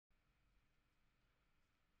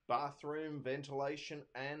Bathroom ventilation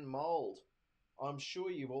and mold. I'm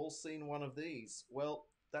sure you've all seen one of these. Well,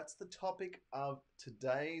 that's the topic of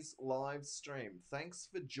today's live stream. Thanks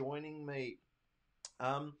for joining me.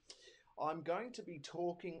 Um, I'm going to be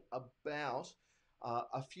talking about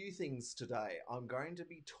a few things today. I'm going to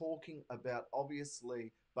be talking about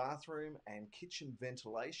obviously bathroom and kitchen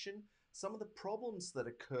ventilation, some of the problems that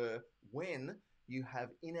occur when you have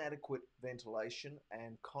inadequate ventilation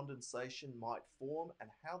and condensation might form, and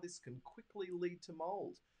how this can quickly lead to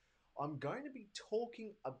mold. I'm going to be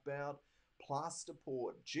talking about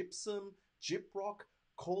plasterboard, gypsum, gyprock,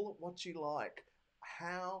 call it what you like,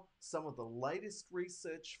 how some of the latest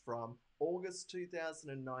research from August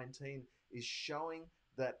 2019 is showing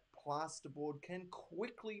that plasterboard can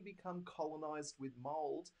quickly become colonized with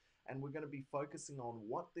mold. And we're going to be focusing on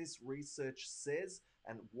what this research says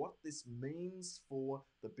and what this means for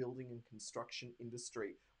the building and construction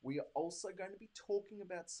industry. We are also going to be talking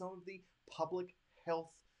about some of the public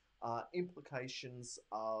health implications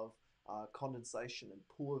of condensation and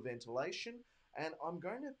poor ventilation. And I'm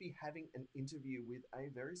going to be having an interview with a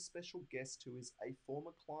very special guest who is a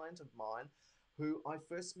former client of mine who I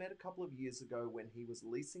first met a couple of years ago when he was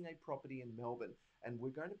leasing a property in Melbourne. And we're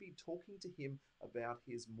going to be talking to him about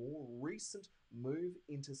his more recent move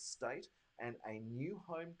interstate and a new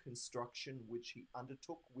home construction which he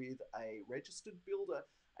undertook with a registered builder.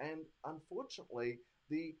 And unfortunately,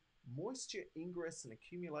 the moisture ingress and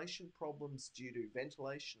accumulation problems due to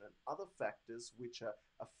ventilation and other factors which are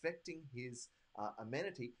affecting his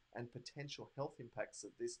amenity and potential health impacts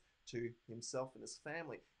of this to himself and his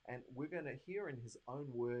family. And we're going to hear in his own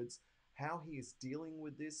words how he is dealing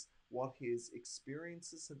with this, what his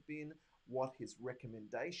experiences have been, what his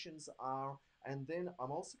recommendations are. And then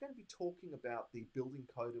I'm also going to be talking about the Building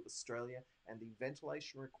Code of Australia and the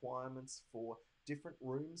ventilation requirements for different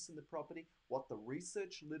rooms in the property, what the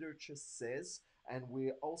research literature says, and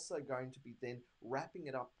we're also going to be then wrapping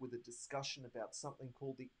it up with a discussion about something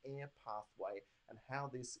called the air pathway and how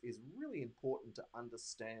this is really important to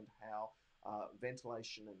understand how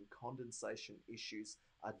ventilation and condensation issues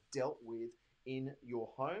are dealt with in your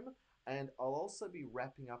home. And I'll also be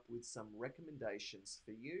wrapping up with some recommendations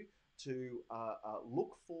for you to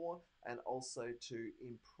look for and also to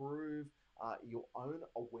improve your own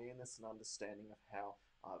awareness and understanding of how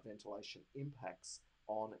ventilation impacts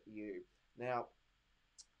on you. Now,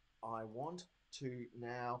 I want to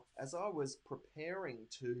now, as I was preparing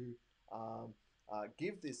to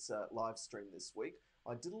give this live stream this week,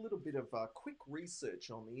 I did a little bit of quick research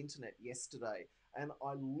on the internet yesterday, and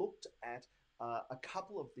I looked at a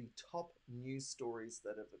couple of the top news stories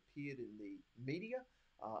that have appeared in the media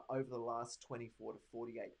over the last 24 to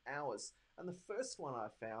 48 hours. And the first one I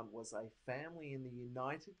found was a family in the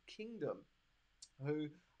United Kingdom who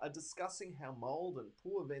are discussing how mold and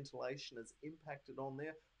poor ventilation has impacted on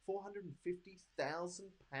their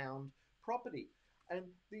 £450,000 property.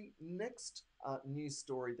 And the next news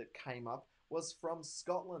story that came up was from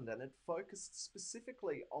Scotland, and it focused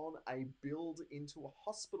specifically on a build into a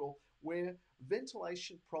hospital where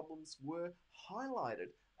ventilation problems were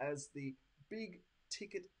highlighted as the big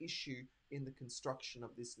ticket issue in the construction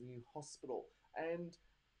of this new hospital. And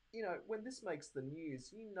you know, when this makes the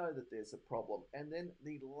news, you know that there's a problem. And then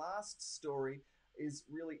the last story is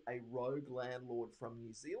really a rogue landlord from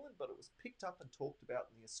New Zealand, but it was picked up and talked about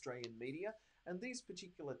in the Australian media. And these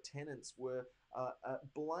particular tenants were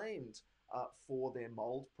blamed for their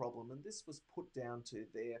mold problem. And this was put down to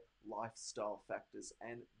their lifestyle factors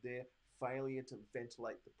and their failure to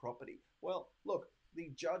ventilate the property. Well, look,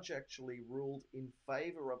 the judge actually ruled in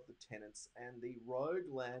favour of the tenants, and the rogue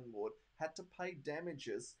landlord had to pay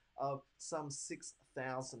damages of some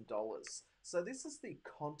 $6,000. So this is the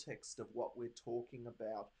context of what we're talking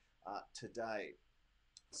about today.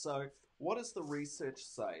 So what does the research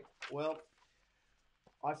say? Well,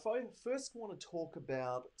 I first want to talk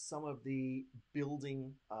about some of the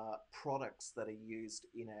building products that are used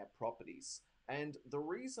in our properties. And the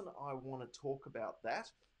reason I want to talk about that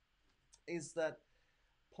is that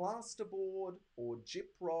plasterboard or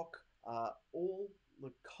gyprock, all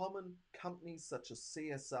the common companies such as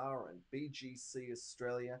CSR and BGC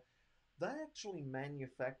Australia, they actually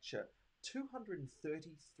manufacture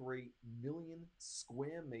 233 million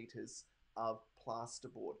square meters of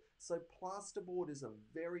plasterboard. So plasterboard is a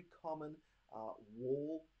very common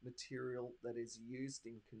wall material that is used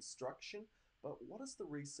in construction. But what does the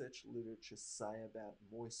research literature say about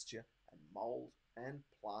moisture and mold and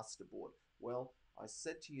plasterboard? Well, I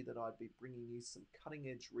said to you that I'd be bringing you some cutting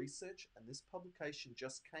edge research, and this publication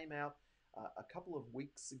just came out a couple of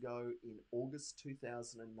weeks ago in August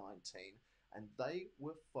 2019, and they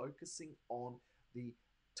were focusing on the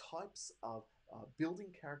types of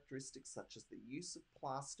building characteristics such as the use of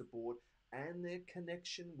plasterboard and their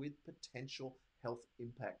connection with potential health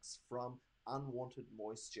impacts from unwanted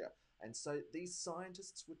moisture. And so these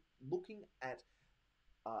scientists were looking at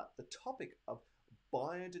the topic of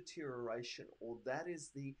biodeterioration, or that is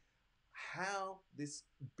the how this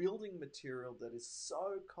building material that is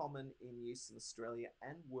so common in use in Australia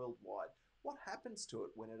and worldwide, what happens to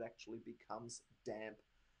it when it actually becomes damp.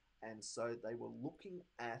 And so they were looking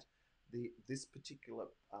at this particular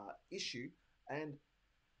issue, and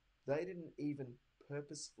they didn't even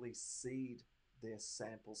purposefully seed their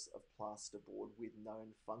samples of plasterboard with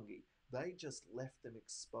known fungi. They just left them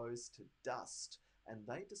exposed to dust, and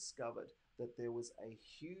they discovered that there was a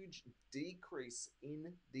huge decrease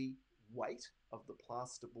in the weight of the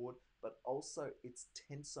plasterboard, but also its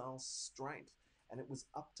tensile strength. And it was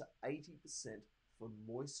up to 80% for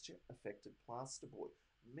moisture affected plasterboard,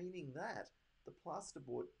 meaning that the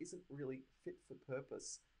plasterboard isn't really fit for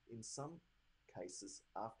purpose in some cases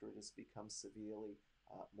after it has become severely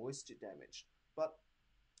moisture damaged. But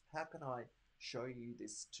how can I show you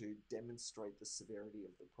this to demonstrate the severity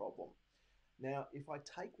of the problem? Now, if I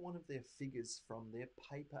take one of their figures from their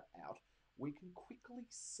paper out, we can quickly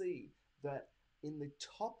see that in the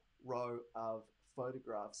top row of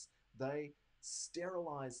photographs, they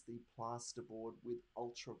sterilize the plasterboard with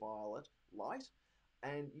ultraviolet light,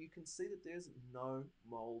 and you can see that there's no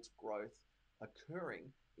mold growth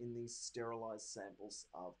occurring in these sterilized samples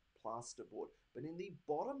of plasterboard. But in the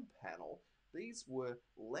bottom panel, these were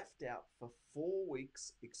left out for 4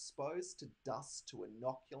 weeks, exposed to dust to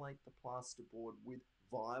inoculate the plasterboard with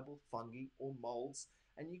viable fungi or molds.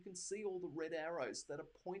 And you can see all the red arrows that are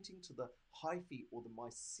pointing to the hyphae or the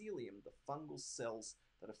mycelium, the fungal cells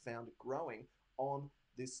that are found growing on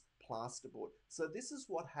this plasterboard. So this is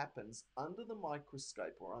what happens under the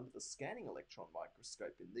microscope or under the scanning electron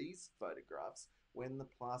microscope in these photographs when the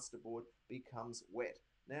plasterboard becomes wet.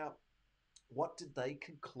 Now, what did they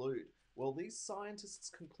conclude? Well, these scientists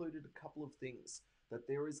concluded a couple of things: that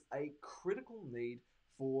there is a critical need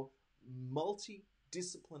for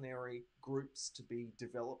multidisciplinary groups to be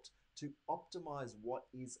developed to optimize what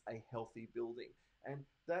is a healthy building. And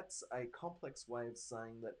that's a complex way of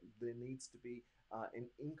saying that there needs to be an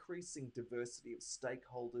increasing diversity of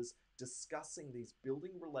stakeholders discussing these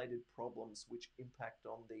building related problems which impact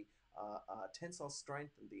on the tensile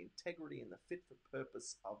strength and the integrity and the fit for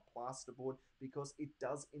purpose of plasterboard, because it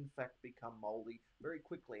does in fact become moldy very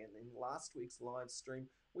quickly. And in last week's live stream,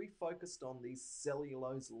 we focused on these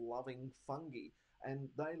cellulose loving fungi, and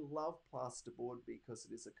they love plasterboard because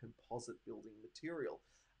it is a composite building material.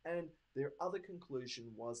 And their other conclusion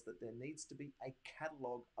was that there needs to be a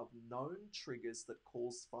catalogue of known triggers that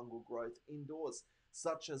cause fungal growth indoors,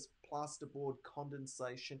 such as plasterboard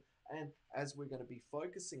condensation, and as we're going to be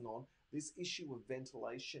focusing on, this issue of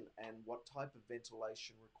ventilation and what type of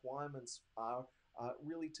ventilation requirements are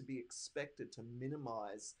really to be expected to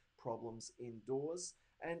minimize problems indoors,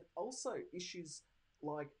 and also issues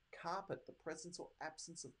like carpet, the presence or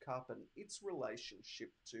absence of carpet, and its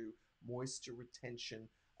relationship to moisture retention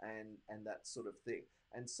and that sort of thing.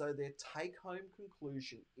 And so their take-home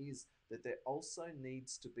conclusion is that there also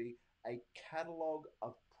needs to be a catalogue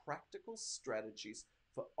of practical strategies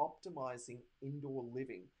for optimizing indoor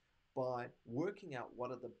living by working out what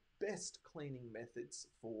are the best cleaning methods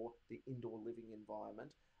for the indoor living environment,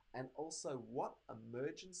 and also what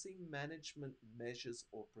emergency management measures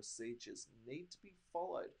or procedures need to be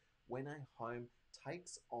followed when a home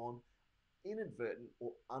takes on inadvertent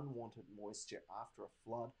or unwanted moisture after a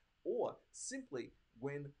flood, or simply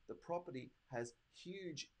when the property has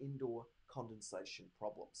huge indoor condensation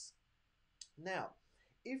problems. Now,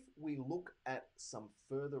 if we look at some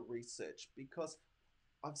further research, because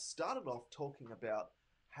I've started off talking about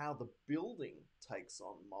how the building takes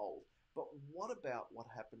on mold, but what about what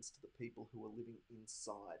happens to the people who are living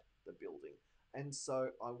inside the building? And so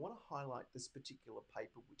I want to highlight this particular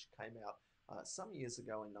paper which came out some years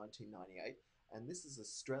ago in 1998, and this is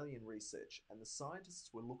Australian research, and the scientists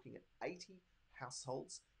were looking at 80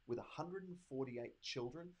 households with 148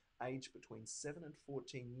 children aged between 7 and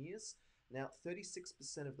 14 years. Now,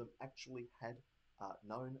 36% of them actually had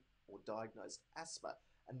known or diagnosed asthma.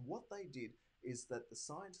 And what they did is that the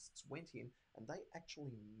scientists went in and they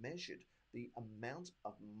actually measured the amount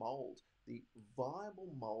of mold, the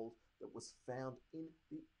viable mold that was found in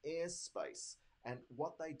the airspace. And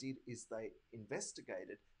what they did is they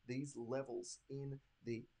investigated these levels in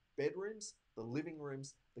the bedrooms, the living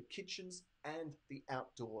rooms, the kitchens, and the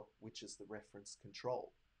outdoor, which is the reference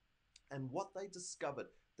control. And what they discovered,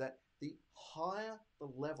 that the higher the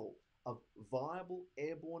level of viable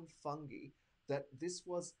airborne fungi, that this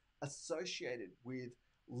was associated with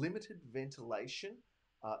limited ventilation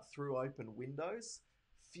through open windows,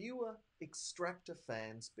 fewer extractor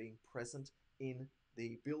fans being present in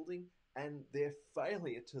the building, and their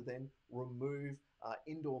failure to then remove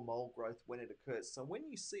indoor mold growth when it occurs. So when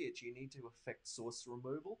you see it, you need to effect source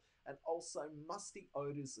removal, and also musty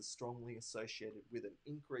odors are strongly associated with an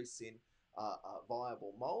increase in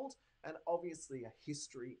viable mold, and obviously a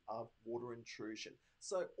history of water intrusion.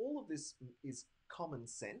 So all of this is common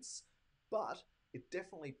sense, but it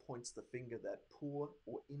definitely points the finger that poor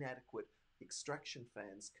or inadequate extraction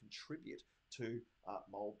fans contribute to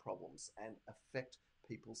mold problems and affect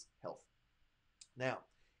people's health. Now,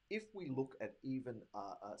 if we look at even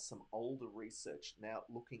some older research now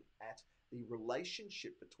looking at the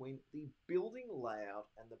relationship between the building layout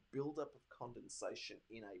and the buildup of condensation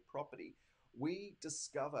in a property, we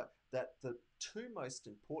discover that the two most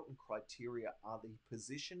important criteria are the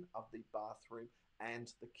position of the bathroom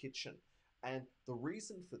and the kitchen. And the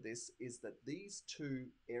reason for this is that these two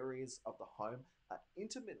areas of the home are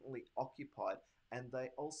intermittently occupied, and they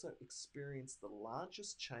also experience the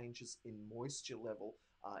largest changes in moisture level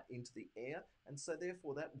into the air, and so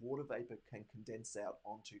therefore that water vapor can condense out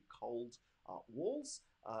onto cold walls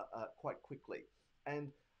quite quickly.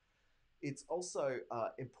 And it's also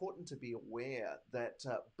important to be aware that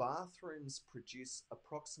bathrooms produce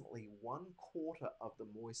approximately 1/4 of the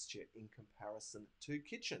moisture in comparison to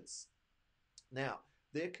kitchens. Now,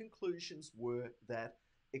 their conclusions were that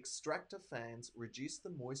extractor fans reduce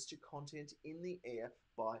the moisture content in the air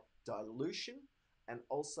by dilution and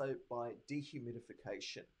also by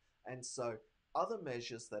dehumidification. And so, other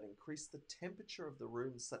measures that increase the temperature of the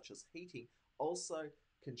room, such as heating, also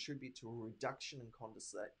contribute to a reduction in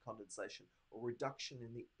condensation or reduction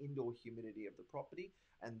in the indoor humidity of the property.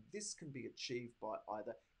 And this can be achieved by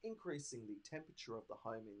either increasing the temperature of the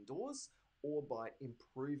home indoors or by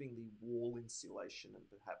improving the wall insulation and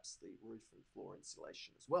perhaps the roof and floor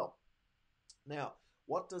insulation as well. Now,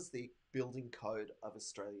 what does the Building Code of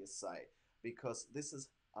Australia say? Because this is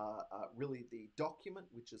really the document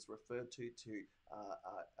which is referred to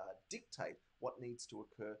dictate what needs to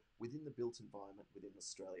occur within the built environment within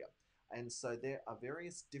Australia. And so there are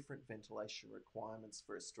various different ventilation requirements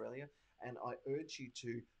for Australia, and I urge you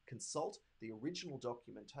to consult the original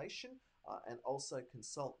documentation and also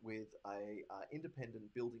consult with a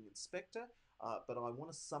independent building inspector. But I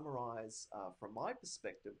want to summarize from my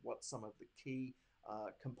perspective what some of the key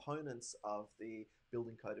components of the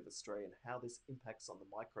Building Code of Australia and how this impacts on the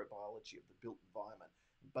microbiology of the built environment.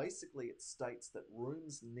 Basically, it states that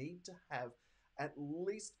rooms need to have at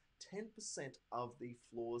least 10% of the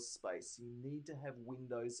floor space. You need to have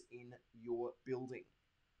windows in your building.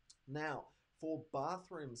 Now, for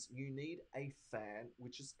bathrooms, you need a fan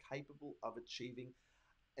which is capable of achieving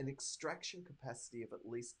an extraction capacity of at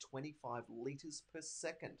least 25 litres per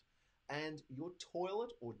second. And your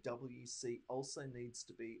toilet or WC also needs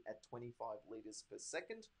to be at 25 litres per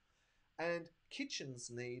second. And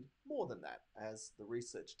kitchens need more than that, as the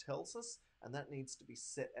research tells us, and that needs to be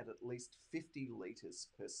set at least 50 litres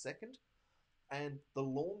per second. And the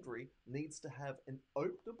laundry needs to have an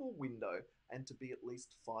openable window and to be at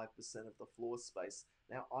least 5% of the floor space.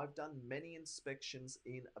 Now, I've done many inspections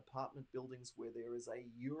in apartment buildings where there is a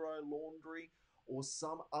Euro laundry or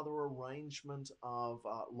some other arrangement of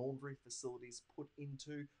laundry facilities put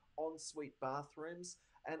into ensuite bathrooms,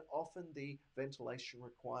 and often the ventilation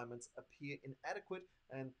requirements appear inadequate,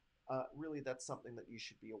 and really that's something that you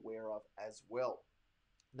should be aware of as well.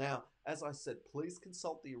 Now, as I said, please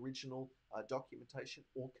consult the original documentation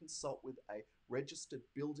or consult with a registered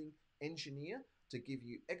building engineer to give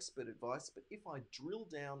you expert advice. But if I drill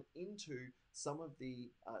down into some of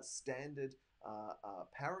the standard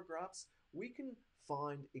paragraphs, we can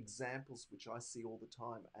find examples which I see all the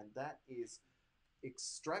time, and that is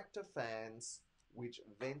extractor fans which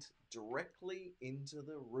vent directly into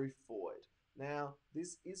the roof void. Now,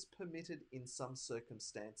 this is permitted in some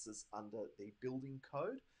circumstances under the building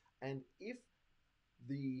code, and if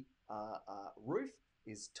the roof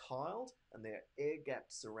is tiled and there are air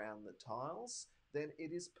gaps around the tiles, then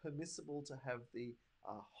it is permissible to have the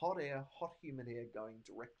hot air, hot humid air going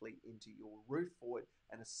directly into your roof void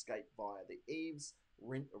and escape via the eaves,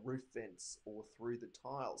 roof vents, or through the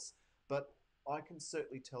tiles. But I can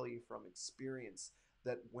certainly tell you from experience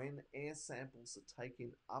that when air samples are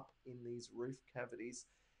taken up in these roof cavities,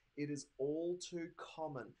 it is all too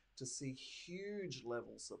common to see huge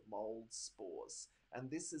levels of mold spores. And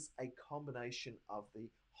this is a combination of the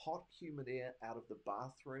hot, humid air out of the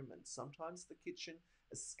bathroom and sometimes the kitchen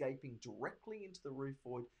escaping directly into the roof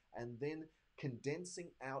void and then condensing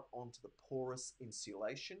out onto the porous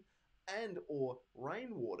insulation, and or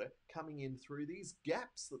rainwater coming in through these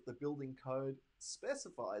gaps that the building code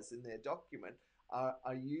specifies in their document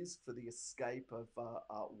are used for the escape of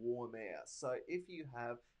warm air. So if you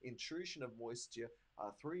have intrusion of moisture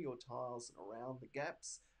through your tiles and around the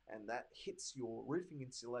gaps, and that hits your roofing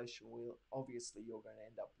insulation, well, obviously you're going to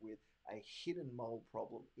end up with a hidden mold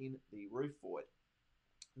problem in the roof void.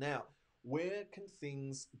 Now, where can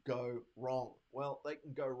things go wrong? Well, they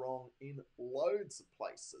can go wrong in loads of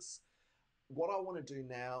places. What I want to do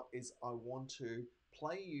now is I want to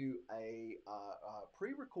play you a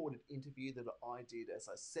pre-recorded interview that I did, as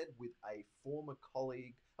I said, with a former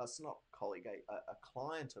colleague, it's not colleague, a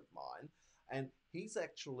client of mine, and he's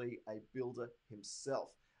actually a builder himself.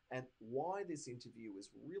 And why this interview is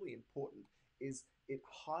really important is it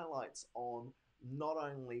highlights on not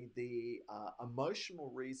only the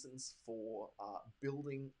emotional reasons for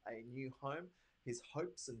building a new home, his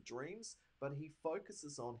hopes and dreams, but he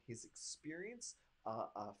focuses on his experience,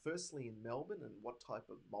 firstly in Melbourne and what type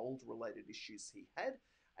of mold related issues he had.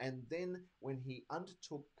 And then when he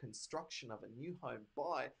undertook construction of a new home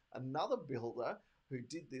by another builder who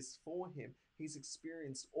did this for him, he's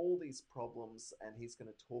experienced all these problems and he's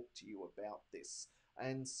going to talk to you about this.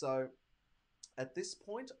 And so at this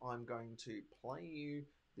point, I'm going to play you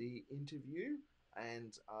the interview,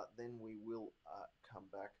 and then we will come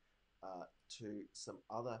back to some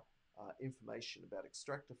other information about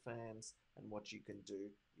extractor fans and what you can do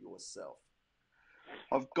yourself.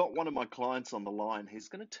 I've got one of my clients on the line. He's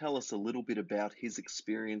going to tell us a little bit about his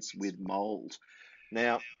experience with mold.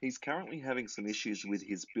 Now, he's currently having some issues with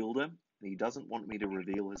his builder. He doesn't want me to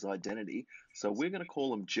reveal his identity, so we're going to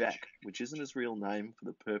call him Jack, which isn't his real name for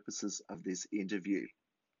the purposes of this interview.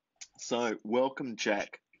 So, welcome,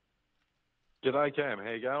 Jack. G'day, Cam.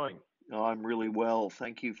 How you going? I'm really well.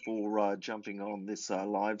 Thank you for jumping on this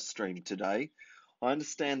live stream today. I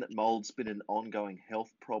understand that mold's been an ongoing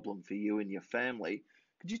health problem for you and your family.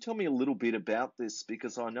 Could you tell me a little bit about this?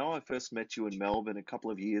 Because I know I first met you in Melbourne a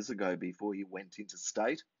couple of years ago before you went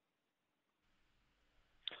interstate.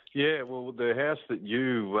 Yeah, well, the house that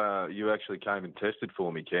you actually came and tested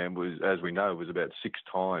for me, Cam, was, as we know, was about 6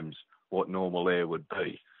 times what normal air would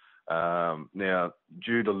be. Now,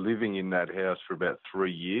 due to living in that house for about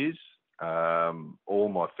 3 years, all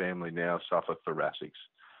my family now suffer thoracics,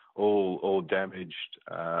 all damaged.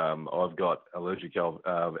 I've got allergic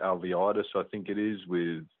alveolitis, I think it is,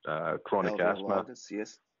 with chronic asthma.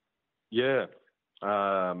 Yes. Yeah.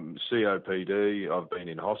 COPD. I've been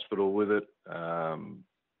in hospital with it.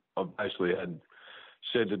 I've basically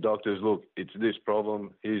said to doctors, look, it's this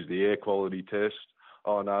problem. Here's the air quality test.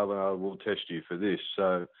 Oh, no, we'll test you for this.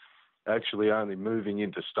 So actually only moving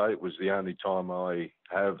interstate was the only time I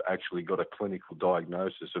have actually got a clinical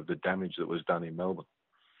diagnosis of the damage that was done in Melbourne.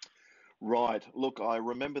 Right. Look, I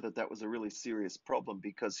remember that was a really serious problem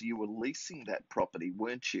because you were leasing that property,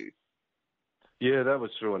 weren't you? Yeah, that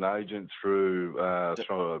was through an agent through, I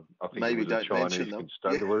think maybe it was a Chinese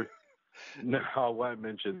constabulary. No, I won't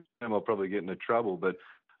mention them. I'll probably get into trouble. But,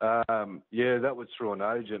 yeah, that was through an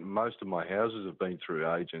agent. Most of my houses have been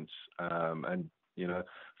through agents and, you know,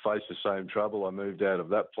 faced the same trouble. I moved out of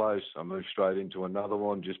that place. I moved straight into another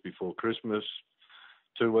one just before Christmas.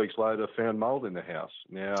 2 weeks later, found mould in the house.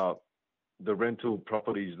 Now, the rental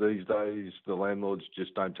properties these days, the landlords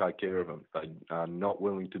just don't take care of them. They are not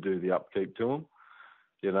willing to do the upkeep to them.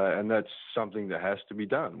 You know, and that's something that has to be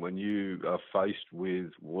done when you are faced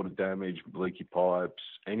with water damage, leaky pipes,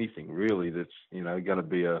 anything really that's, you know, going to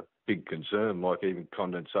be a big concern, like even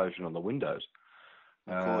condensation on the windows.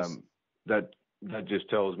 Of course. That just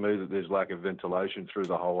tells me that there's lack of ventilation through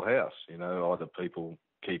the whole house. You know, either people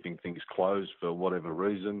keeping things closed for whatever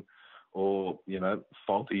reason, or, you know,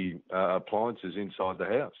 faulty appliances inside the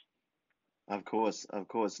house. Of course.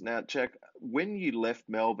 Now, Jack, when you left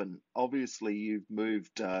Melbourne, obviously you've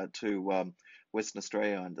moved to Western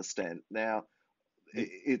Australia, I understand. Now,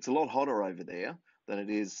 it's a lot hotter over there than it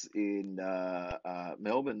is in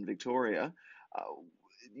Melbourne, Victoria.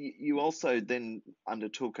 You also then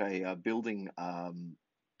undertook a building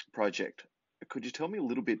project. Could you tell me a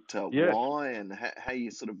little bit why and how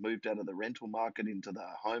you sort of moved out of the rental market into the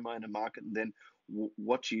homeowner market, and then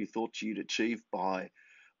what you thought you'd achieve by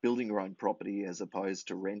building your own property as opposed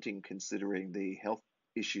to renting, considering the health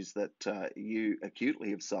issues that you acutely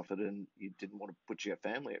have suffered and you didn't want to put your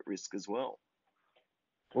family at risk as well?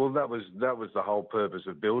 Well, that was the whole purpose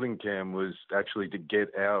of building, Cam, was actually to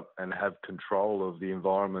get out and have control of the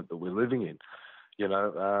environment that we're living in. You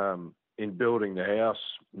know, in building the house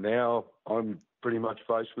now, I'm pretty much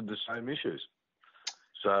faced with the same issues.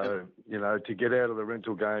 So, you know, to get out of the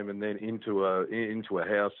rental game and then into a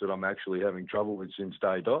house that I'm actually having trouble with since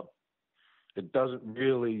day dot, it doesn't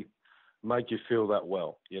really make you feel that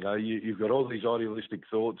well. You know, you've got all these idealistic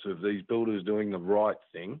thoughts of these builders doing the right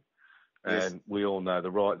thing, Yes. and we all know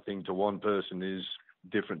the right thing to one person is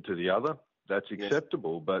different to the other. That's Yes.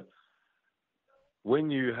 acceptable. But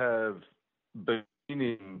when you have been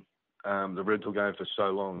in the rental game for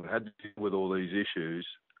so long, had to deal with all these issues,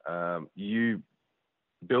 you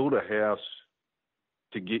build a house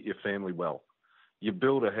to get your family well. You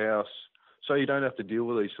build a house so you don't have to deal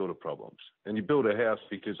with these sort of problems. And you build a house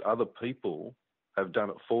because other people have done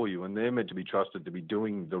it for you, and they're meant to be trusted to be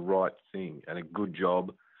doing the right thing and a good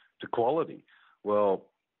job to quality. Well,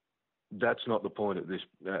 that's not the point at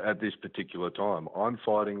this particular time. I'm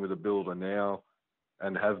fighting with a builder now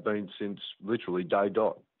and have been since literally day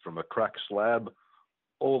dot, from a cracked slab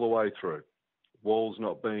all the way through. Walls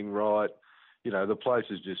not being right. You know, the place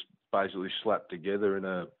is just basically slapped together in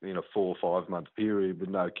a 4 or 5 month period with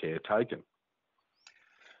no care taken.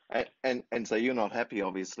 And so you're not happy,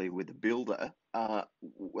 obviously, with the builder.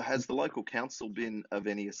 Has the local council been of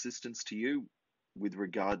any assistance to you with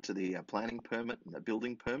regard to the planning permit and the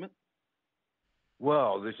building permit?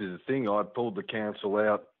 Well, this is the thing. I pulled the council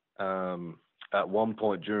out at one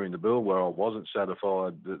point during the build where I wasn't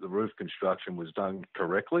satisfied that the roof construction was done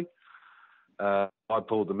correctly. I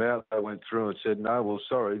pulled them out. They went through and said, no, well,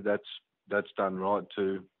 sorry, that's done right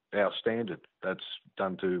to our standard. That's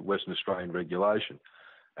done to Western Australian regulation.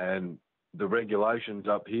 And the regulations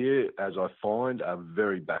up here, as I find, are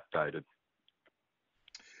very backdated.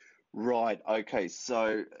 Right. Okay.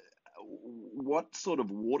 So what sort of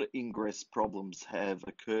water ingress problems have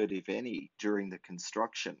occurred, if any, during the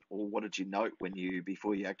construction? Or what did you note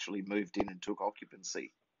before you actually moved in and took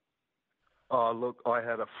occupancy? Oh, look, I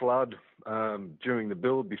had a flood during the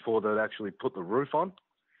build before they'd actually put the roof on.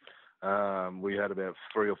 We had about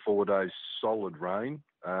 3 or 4 days solid rain.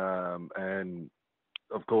 And,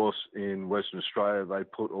 of course, in Western Australia, they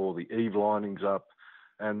put all the eave linings up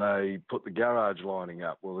and they put the garage lining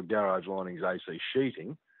up. Well, the garage lining's AC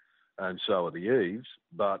sheeting, and so are the eaves.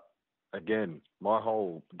 But, again, my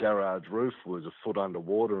whole garage roof was a foot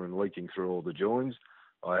underwater and leaking through all the joins.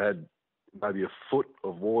 I had maybe a foot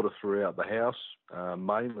of water throughout the house,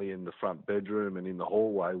 mainly in the front bedroom and in the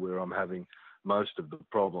hallway where I'm having most of the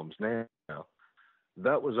problems now.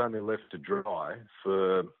 That was only left to dry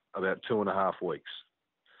for about 2.5 weeks.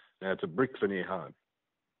 Now, it's a brick veneer home.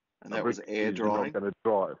 And that was air drying? Not going to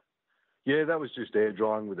dry. Yeah, that was just air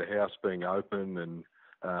drying with the house being open and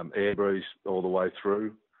air breeze all the way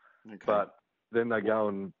through. Okay. But then they go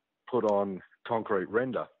and put on concrete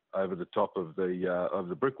render over the top of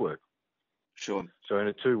the brickwork. Sure. So in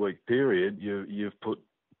a 2-week period, you've put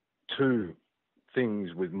 2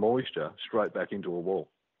 things with moisture straight back into a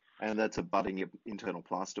wall. And that's abutting internal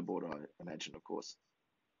plasterboard, I imagine, of course.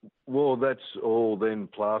 Well, that's all then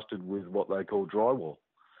plastered with what they call drywall.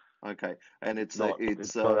 Okay, and it's not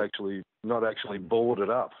actually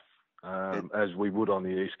boarded up as we would on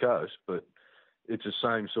the East Coast, but it's the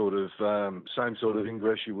same sort of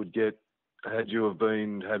ingress you would get had you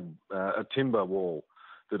had a timber wall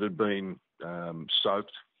that had been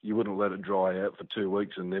soaked. You wouldn't let it dry out for 2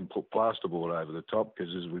 weeks and then put plasterboard over the top,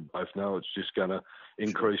 because, as we both know, it's just going to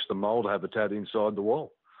increase the mould habitat inside the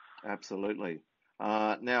wall. Absolutely.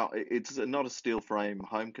 Now, it's not a steel frame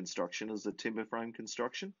home construction. It's a timber frame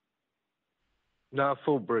construction? No,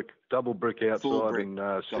 full brick, double brick outside. Full brick. And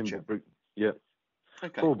Gotcha. single brick. Yeah.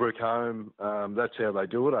 Okay. Full brick home. That's how they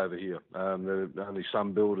do it over here. There are only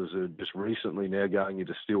some builders are just recently now going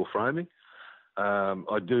into steel framing.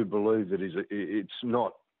 I do believe that it's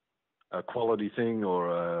not a quality thing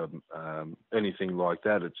or anything like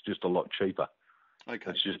that. It's just a lot cheaper.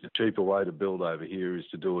 Okay. It's just a cheaper way to build over here is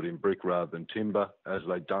to do it in brick rather than timber, as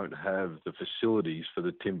they don't have the facilities for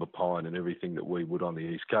the timber pine and everything that we would on the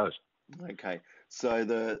East Coast. Okay.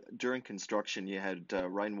 So during construction, you had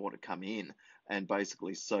rainwater come in and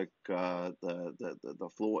basically soak the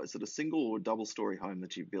floor. Is it a single or double story home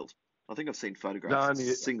that you built? I think I've seen photographs. No,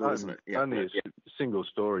 only single, isn't it? Yeah. Only a single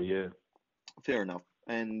story, yeah. Fair enough.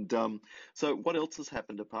 And so what else has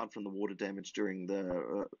happened apart from the water damage during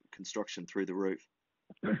the construction through the roof?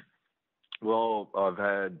 Well,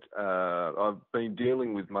 I've been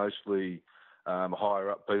dealing with mostly higher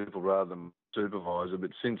up people rather than supervisor,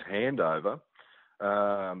 but since handover,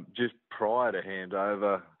 just prior to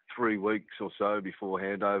handover, 3 weeks or so before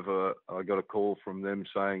handover, I got a call from them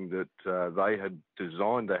saying that they had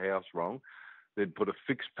designed the house wrong. They'd put a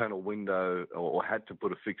fixed panel window, or had to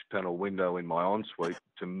put a fixed panel window in my ensuite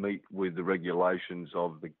to meet with the regulations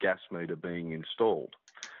of the gas meter being installed,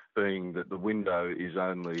 being that the window is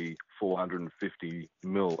only 450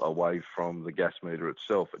 mil away from the gas meter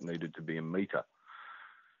itself. It needed to be a meter.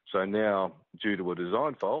 So now, due to a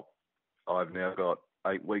design fault, I've now got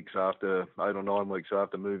 8 or 9 weeks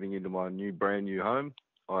after moving into my brand new home,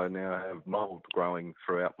 I now have mould growing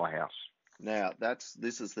throughout my house. Now,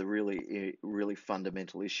 this is the really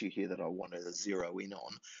fundamental issue here that I wanted to zero in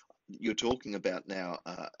on. You're talking about now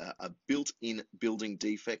a built-in building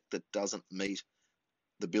defect that doesn't meet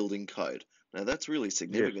the building code. Now, that's really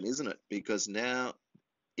significant, Yes. isn't it? Because now,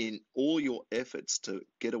 in all your efforts to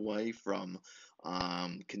get away from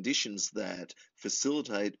conditions that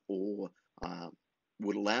facilitate or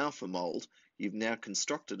would allow for mold, you've now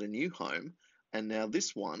constructed a new home, and now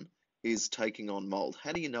this one is taking on mold.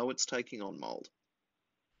 How do you know it's taking on mold?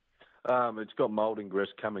 It's got mould ingress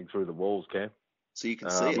coming through the walls, Cam. So you can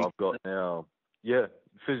see it. I've got now,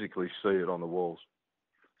 physically see it on the walls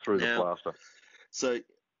through the plaster. So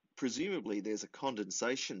presumably there's a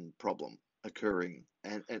condensation problem occurring,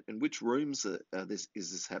 and which rooms is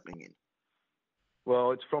this happening in?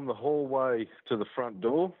 Well, it's from the hallway to the front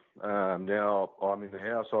door. Now I'm in the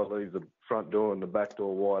house. I leave the front door and the back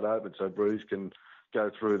door wide open so breeze can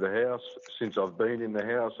go through the house. Since I've been in the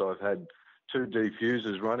house, I've had 2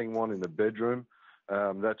 diffusers running, one in the bedroom.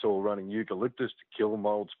 That's all running eucalyptus to kill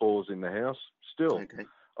mold spores in the house. Still, okay.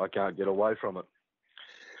 I can't get away from it.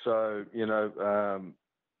 So,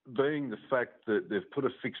 being the fact that they've put a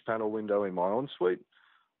fixed panel window in my ensuite,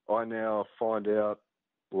 I now find out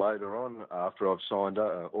later on, after I've signed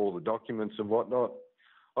all the documents and whatnot,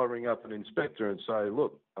 I ring up an inspector and say,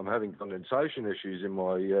 look, I'm having condensation issues in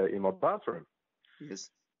my bathroom. Yes.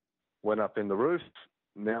 Went up in the roof.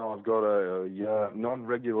 Now I've got a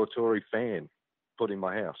non-regulatory fan put in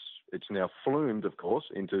my house. It's now flumed, of course,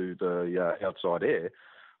 into the outside air,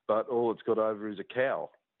 but all it's got over is a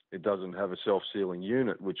cowl. It doesn't have a self-sealing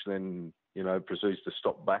unit, which then, proceeds to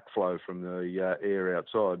stop backflow from the air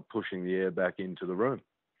outside, pushing the air back into the room.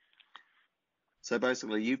 So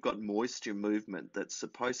basically, you've got moisture movement that's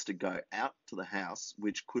supposed to go out to the house,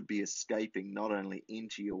 which could be escaping not only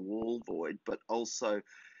into your wall void, but also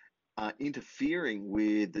interfering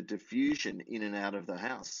with the diffusion in and out of the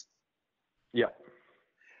house. Yeah.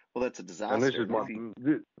 Well, that's a disaster. And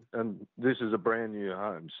this is a brand new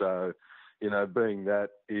home, so being that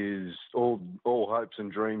is all hopes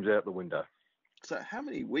and dreams out the window. So, how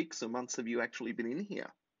many weeks or months have you actually been in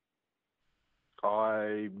here?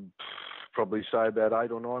 I probably say about 8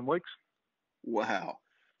 or 9 weeks. Wow!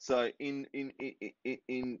 So, in 2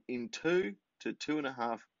 to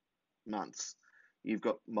 2.5 months, you've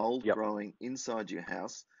got mold growing inside your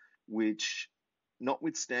house, which,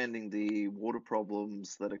 notwithstanding the water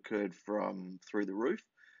problems that occurred through the roof,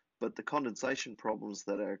 but the condensation problems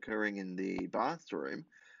that are occurring in the bathroom,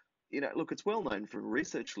 look, it's well known from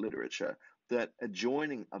research literature that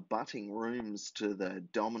abutting rooms to the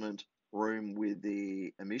dominant room with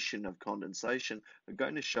the emission of condensation are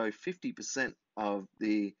going to show 50% of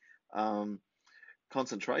the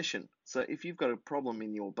concentration. So if you've got a problem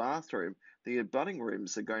in your bathroom, the abutting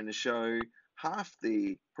rooms are going to show half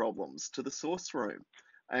the problems to the source room.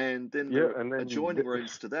 And then adjoining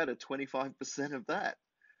rooms to that are 25% of that.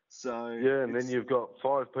 So and then you've got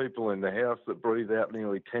 5 people in the house that breathe out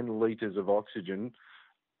nearly 10 litres of oxygen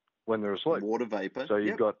when they're asleep. Water vapor. So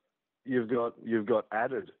you've got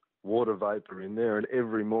added water vapor in there, and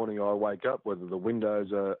every morning I wake up, whether the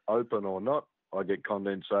windows are open or not, I get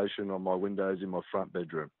condensation on my windows in my front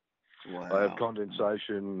bedroom. Wow. I have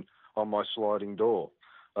condensation on my sliding door.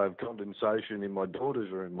 I have condensation in my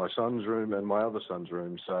daughter's room, my son's room, and my other son's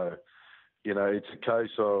room. So, it's a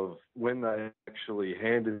case of when they actually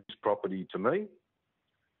handed this property to me,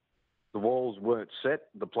 the walls weren't set,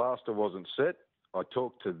 the plaster wasn't set. I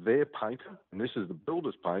talked to their painter, and this is the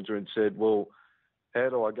builder's painter, and said, well, how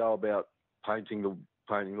do I go about painting the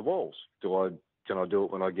walls? Can I do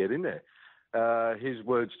it when I get in there? His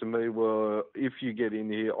words to me were, if you get in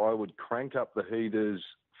here, I would crank up the heaters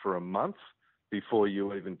for a month before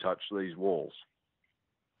you even touch these walls.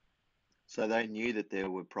 So they knew that there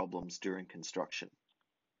were problems during construction?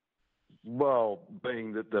 Well,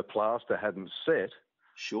 being that the plaster hadn't set,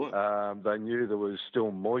 sure, they knew there was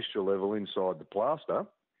still moisture level inside the plaster.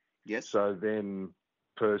 Yes. So then,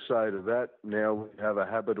 per se to that, now we have a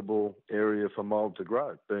habitable area for mould to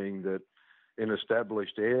grow, being that in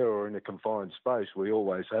established air or in a confined space, we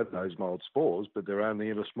always have those mould spores, but they're only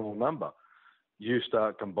in a small number. You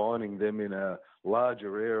start combining them in a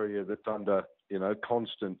larger area that's under,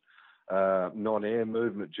 constant non-air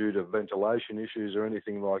movement due to ventilation issues or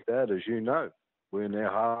anything like that. As you know, we're now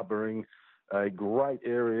harbouring a great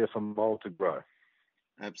area for mould to grow.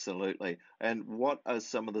 Absolutely. And what are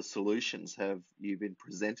some of the solutions? Have you been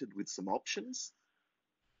presented with some options?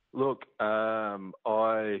 Look,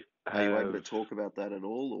 I Are you able to have talk about that at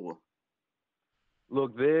all, or?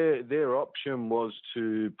 look, their option was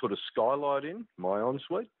to put a skylight in my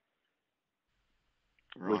ensuite,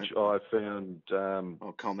 Right. which I found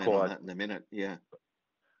I'll comment on quite that in a minute. Yeah.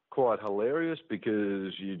 quite hilarious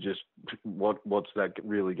because you just what's that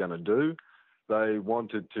really going to do? They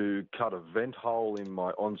wanted to cut a vent hole in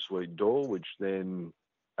my ensuite door, which then,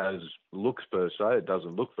 as looks per se, it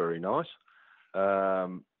doesn't look very nice.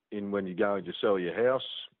 In when you're going to sell your house,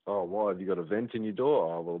 oh, why have you got a vent in your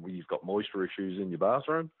door? Oh, well, you've got moisture issues in your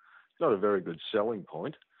bathroom. It's not a very good selling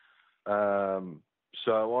point.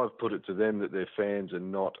 So I've put it to them that their fans are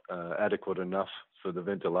not adequate enough for the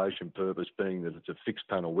ventilation purpose, being that it's a fixed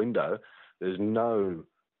panel window. There's no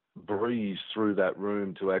breeze through that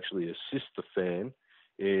room to actually assist the fan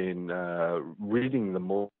in ridding the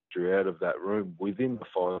moisture out of that room within the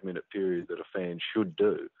 5-minute period that a fan should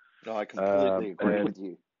do. No, I completely agree with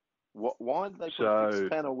you. Why did they put a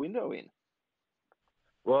fixed panel window in?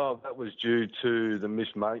 Well, that was due to the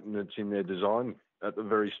mismaintenance in their design at the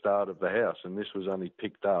very start of the house, and this was only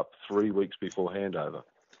picked up 3 weeks before handover.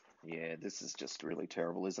 Yeah, this is just really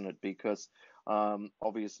terrible, isn't it? Because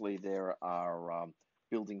obviously there are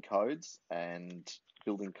building codes, and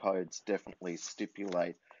building codes definitely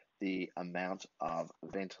stipulate the amount of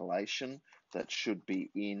ventilation that should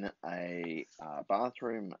be in a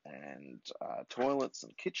bathroom and toilets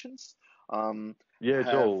and kitchens. Yeah,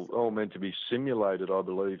 it's all meant to be simulated, I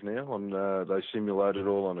believe now. They simulate it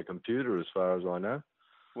all on a computer, as far as I know.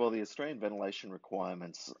 Well, the Australian ventilation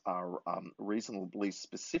requirements are reasonably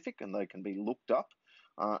specific, and they can be looked up.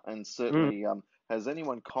 And certainly, has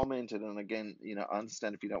anyone commented? And again, I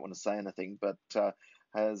understand if you don't want to say anything, but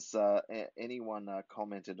has anyone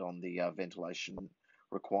commented on the ventilation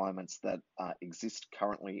requirements that exist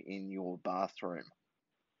currently in your bathroom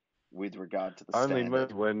with regard to the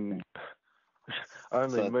standard?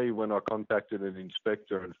 Only me when I contacted an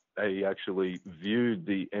inspector and he actually viewed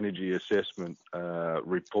the energy assessment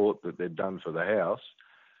report that they'd done for the house.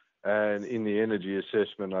 And in the energy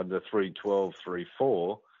assessment under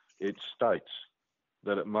 312.3.4, it states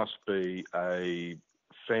that it must be a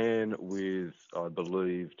fan with, I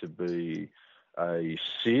believe, to be a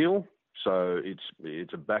seal. So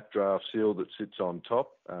it's a backdraft seal that sits on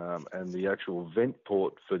top, and the actual vent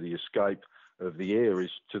port for the escape of the air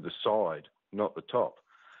is to the side, not the top.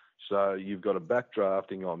 So you've got a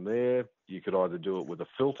backdrafting on there. You could either do it with a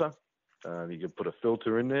filter. You could put a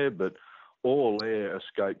filter in there, but all air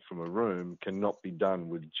escape from a room cannot be done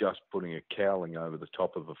with just putting a cowling over the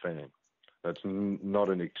top of a fan. That's not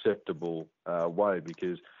an acceptable way,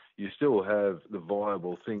 because you still have the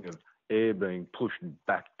viable thing of air being pushed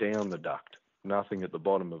back down the duct, nothing at the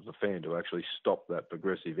bottom of the fan to actually stop that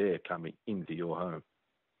progressive air coming into your home.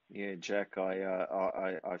 Yeah, Jack,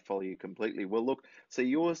 I follow you completely. Well, look, so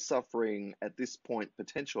you're suffering at this point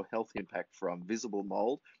potential health impact from visible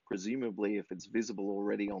mold. Presumably, if it's visible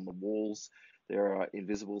already on the walls, there are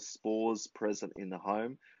invisible spores present in the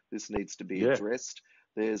home. This needs to be addressed.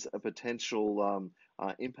 There's a potential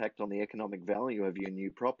impact on the economic value of your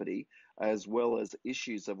new property, as well as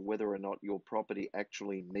issues of whether or not your property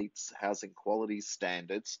actually meets housing quality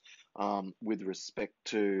standards with respect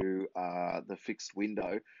to the fixed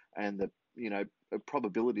window and the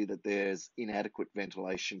probability that there's inadequate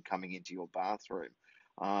ventilation coming into your bathroom.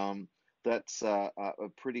 That's a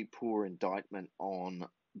pretty poor indictment on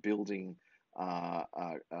building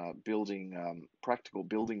practical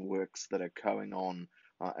building works that are going on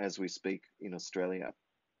as we speak in Australia.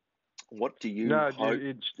 What do you hope?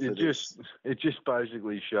 It just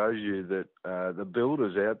basically shows you that the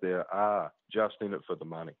builders out there are just in it for the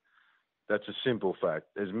money. That's a simple fact.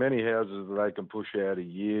 There's many houses that they can push out a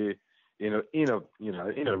year in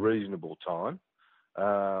a reasonable time.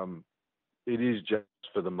 It is just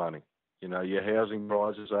for the money. Your housing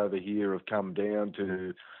prices over here have come down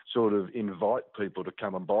to sort of invite people to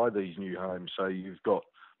come and buy these new homes, so you've got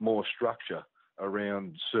more structure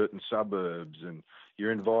around certain suburbs and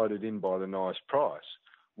you're invited in by the nice price.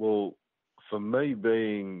 Well, for me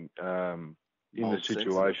being in the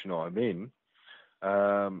situation I'm in,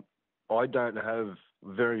 I don't have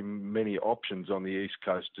very many options on the East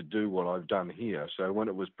Coast to do what I've done here. So when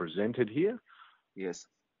it was presented here, yes,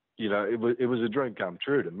 it was a dream come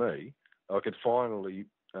true to me. I could finally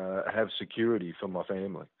have security for my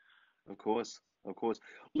family. Of course.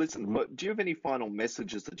 Listen, do you have any final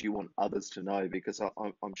messages that you want others to know? Because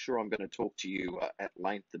I'm sure I'm going to talk to you at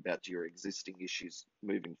length about your existing issues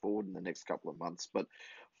moving forward in the next couple of months. But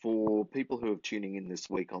for people who are tuning in this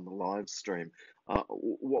week on the live stream,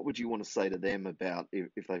 what would you want to say to them about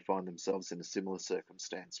if they find themselves in a similar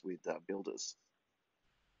circumstance with builders?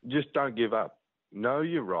 Just don't give up. know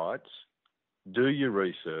your rights, do your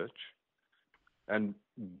research, and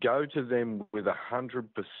go to them with 100%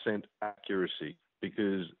 accuracy,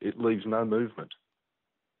 because it leaves no movement.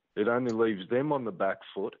 It only leaves them on the back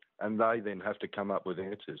foot, and they then have to come up with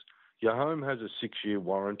answers. Your home has a 6-year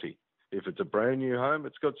warranty. If it's a brand new home,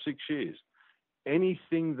 it's got 6 years.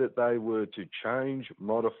 Anything that they were to change,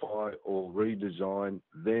 modify, or redesign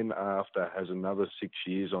then after has another 6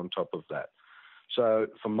 years on top of that. So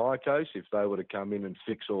for my case, if they were to come in and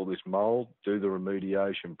fix all this mould, do the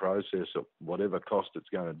remediation process at whatever cost it's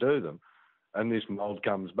going to do them, and this mould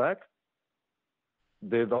comes back,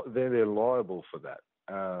 they're liable for that.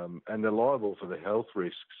 And they're liable for the health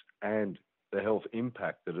risks and the health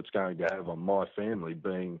impact that it's going to have on my family,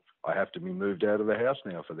 being I have to be moved out of the house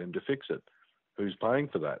now for them to fix it. Who's paying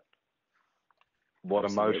for that? What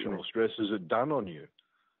Absolutely. emotional stress has it done on you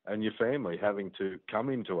and your family, having to come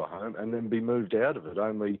into a home and then be moved out of it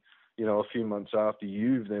only, a few months after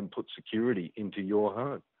you've then put security into your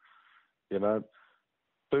home?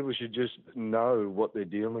 People should just know what they're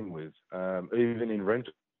dealing with, even in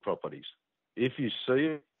rental properties. If you see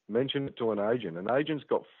it, mention it to an agent. An agent's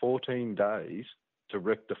got 14 days to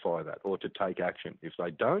rectify that or to take action. If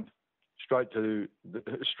they don't, straight to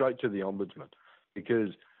the ombudsman,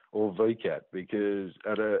 or VCAT, because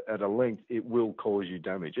at a length it will cause you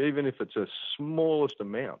damage. Even if it's a smallest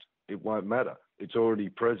amount, it won't matter. It's already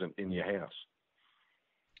present in your house.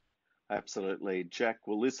 Absolutely. Jack,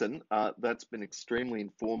 well, listen, that's been extremely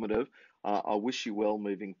informative. I wish you well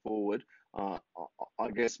moving forward. I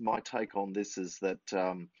guess my take on this is that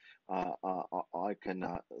I can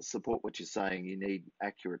support what you're saying. You need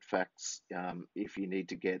accurate facts. If you need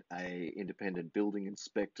to get a independent building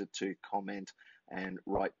inspector to comment and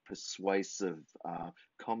write persuasive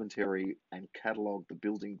commentary and catalogue the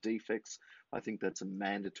building defects, I think that's a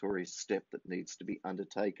mandatory step that needs to be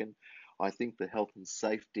undertaken. I think the health and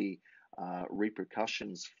safety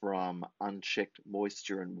repercussions from unchecked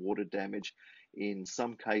moisture and water damage in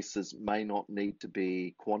some cases may not need to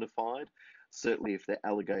be quantified. Certainly if there are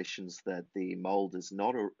allegations that the mould is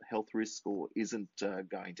not a health risk or isn't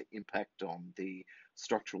going to impact on the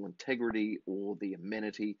structural integrity or the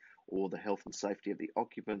amenity or the health and safety of the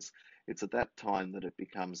occupants, it's at that time that it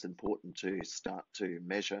becomes important to start to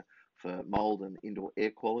measure for mould and indoor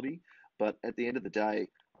air quality. But at the end of the day,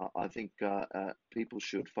 I think people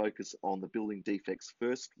should focus on the building defects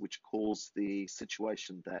first, which cause the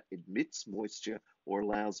situation that admits moisture or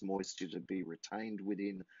allows moisture to be retained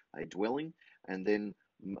within a dwelling, and then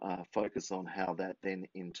focus on how that then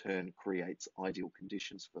in turn creates ideal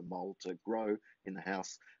conditions for mould to grow in the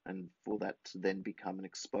house and for that to then become an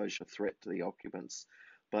exposure threat to the occupants.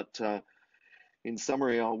 But in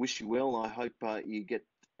summary, I wish you well. I hope you get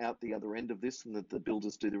out the other end of this and that the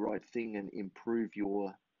builders do the right thing and improve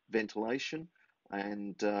your ventilation.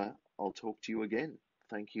 And I'll talk to you again.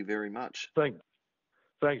 Thank you very much.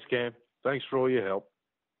 Thanks, Cam. Thanks for all your help.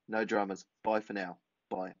 No dramas. Bye for now.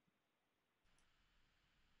 Bye.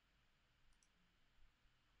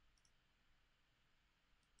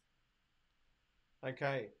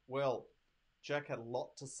 Okay, well, Jack had a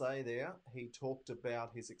lot to say there. He talked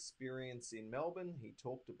about his experience in Melbourne. He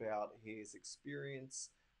talked about his experience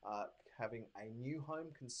having a new home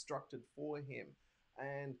constructed for him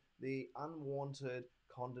and the unwanted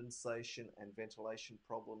condensation and ventilation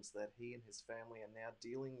problems that he and his family are now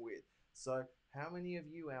dealing with. So, how many of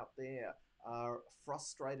you out there are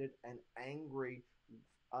frustrated and angry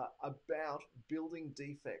about building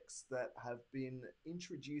defects that have been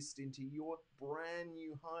introduced into your brand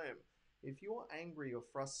new home? If you're angry or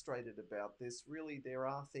frustrated about this, really there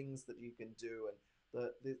are things that you can do. And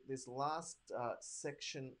this last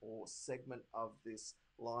section or segment of this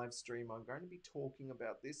live stream, I'm going to be talking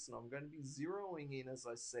about this, and I'm going to be zeroing in, as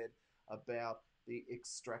I said, about the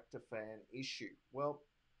extractor fan issue. Well,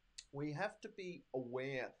 we have to be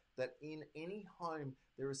aware that in any home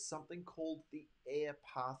there is something called the air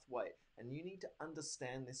pathway, and you need to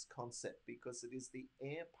understand this concept because it is the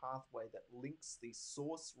air pathway that links the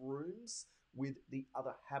source rooms with the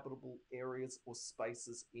other habitable areas or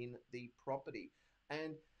spaces in the property.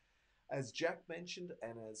 And as Jack mentioned,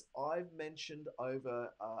 and as I've mentioned over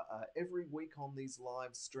every week on these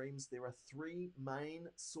live streams, there are three main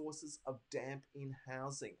sources of damp in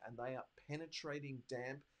housing, and they are penetrating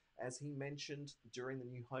damp. As he mentioned, during the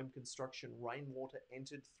new home construction, rainwater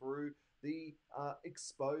entered through the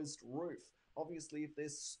exposed roof. Obviously, if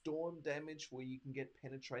there's storm damage where you can get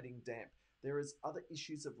penetrating damp, there is other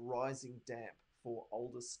issues of rising damp for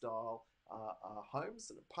older style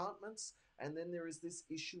homes and apartments. And then there is this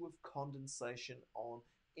issue of condensation on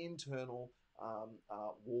internal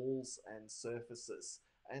walls and surfaces.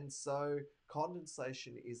 And so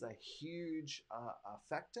condensation is a huge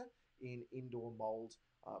factor in indoor mold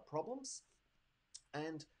problems.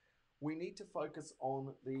 And we need to focus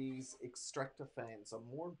on these extractor fans, and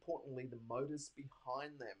more importantly, the motors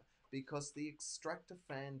behind them, because the extractor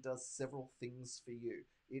fan does several things for you.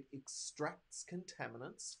 It extracts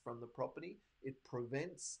contaminants from the property, it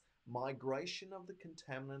prevents migration of the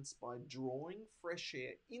contaminants by drawing fresh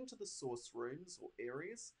air into the source rooms or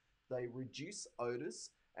areas, they reduce odors,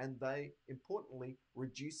 and they importantly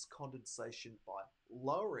reduce condensation by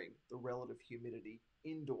lowering the relative humidity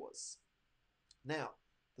indoors. Now,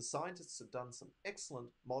 the scientists have done some excellent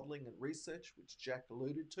modeling and research, which Jack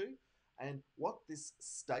alluded to. And what this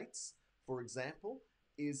states, for example,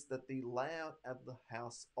 is that the layout of the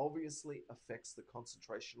house obviously affects the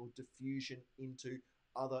concentration or diffusion into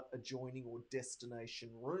other adjoining or destination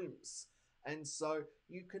rooms. And so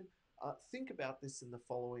you can think about this in the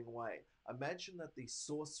following way. Imagine that the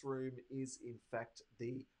source room is, in fact,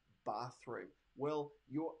 the bathroom. Well,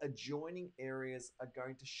 your adjoining areas are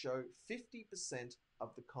going to show 50%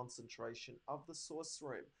 of the concentration of the source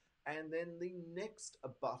room. And then the next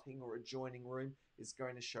abutting or adjoining room is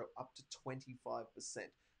going to show up to 25%.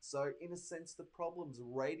 So, in a sense, the problems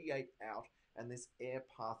radiate out, and this air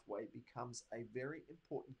pathway becomes a very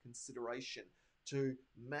important consideration to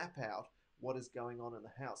map out what is going on in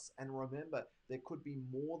the house. And remember, there could be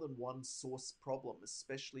more than one source problem,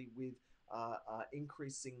 especially with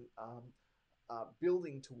increasing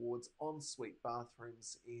building towards ensuite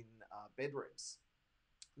bathrooms in bedrooms.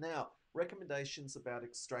 Now, recommendations about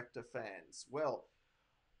extractor fans. Well,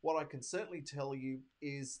 what I can certainly tell you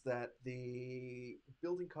is that the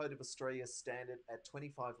Building Code of Australia standard at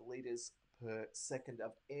 25 litres per second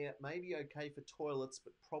of air may be okay for toilets,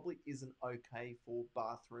 but probably isn't okay for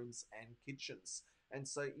bathrooms and kitchens. And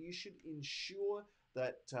so you should ensure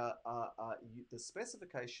that the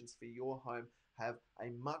specifications for your home have a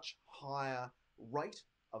much higher rate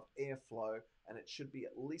of airflow, and it should be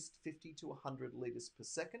at least 50 to 100 litres per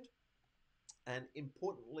second. And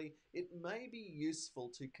importantly, it may be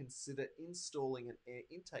useful to consider installing an air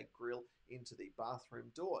intake grill into the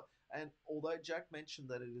bathroom door. And although Jack mentioned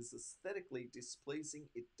that it is aesthetically displeasing,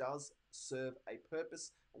 it does serve a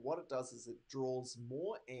purpose. And what it does is it draws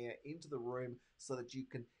more air into the room so that you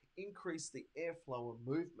can increase the airflow and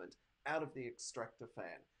movement out of the extractor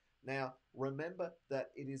fan. Now, remember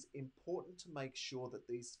that it is important to make sure that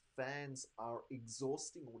these fans are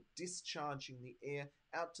exhausting or discharging the air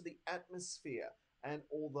out to the atmosphere. And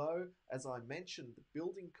although, as I mentioned, the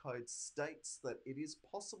building code states that it is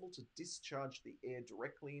possible to discharge the air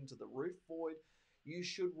directly into the roof void, you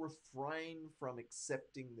should refrain from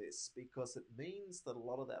accepting this, because it means that a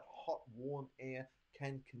lot of that hot, warm air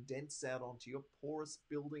can condense out onto your porous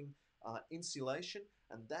building insulation,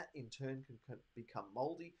 and that in turn can become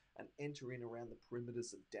moldy and enter in around the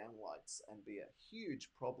perimeters of downlights and be a huge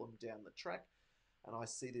problem down the track. And I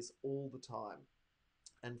see this all the time.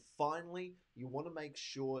 And finally, you want to make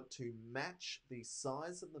sure to match the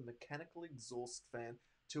size of the mechanical exhaust fan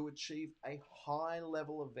to achieve a high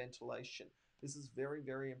level of ventilation. This is very,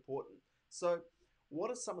 very important. So,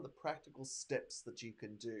 what are some of the practical steps that you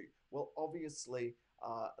can do? Well, obviously,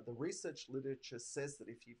 the research literature says that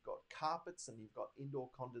if you've got carpets and you've got indoor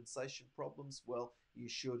condensation problems, well, you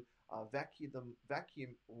should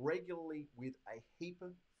vacuum regularly with a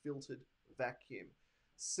HEPA filtered vacuum.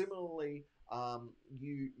 Similarly,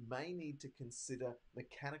 you may need to consider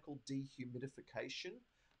mechanical dehumidification,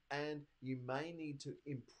 and you may need to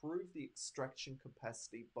improve the extraction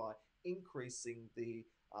capacity by increasing the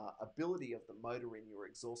ability of the motor in your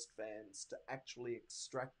exhaust fans to actually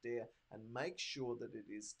extract air and make sure that it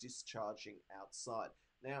is discharging outside.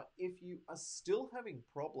 Now, if you are still having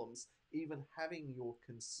problems, even having your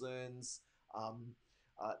concerns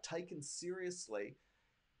taken seriously,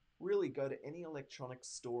 really go to any electronics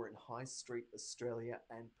store in High Street, Australia,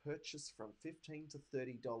 and purchase from $15 to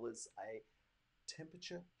 $30 a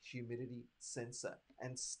temperature humidity sensor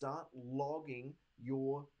and start logging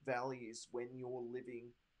your values when you're living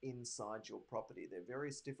inside your property. There are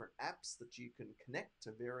various different apps that you can connect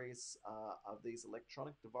to various of these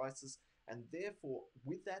electronic devices, and therefore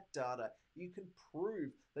with that data you can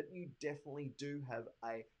prove that you definitely do have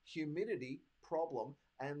a humidity problem,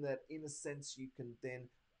 and that in a sense you can then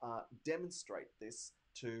demonstrate this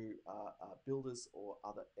to builders or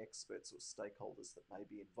other experts or stakeholders that may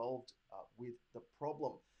be involved with the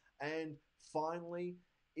problem. And finally,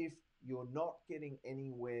 if you're not getting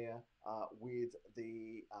anywhere with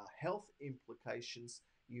the health implications,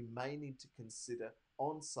 you may need to consider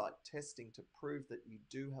on-site testing to prove that you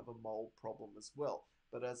do have a mold problem as well.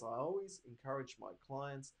 But as I always encourage my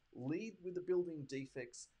clients, lead with the building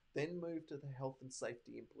defects, then move to the health and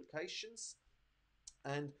safety implications.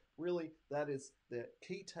 And really, that is the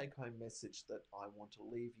key take home message that I want to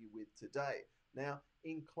leave you with today. Now,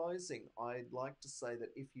 in closing, I'd like to say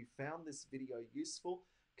that if you found this video useful,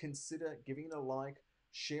 consider giving it a like,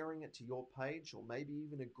 sharing it to your page, or maybe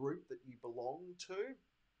even a group that you belong to.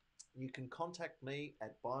 You can contact me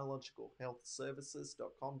at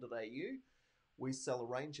biologicalhealthservices.com.au. We sell a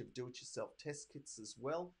range of do-it-yourself test kits as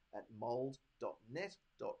well at mould.net.au.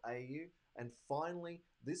 And finally,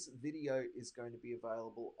 this video is going to be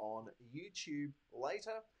available on YouTube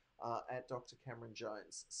later at Dr. Cameron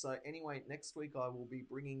Jones. So anyway, next week I will be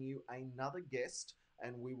bringing you another guest,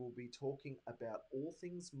 and we will be talking about all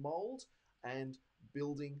things mold and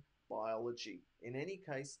building biology. In any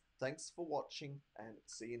case, thanks for watching and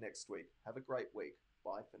see you next week. Have a great week.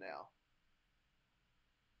 Bye for now.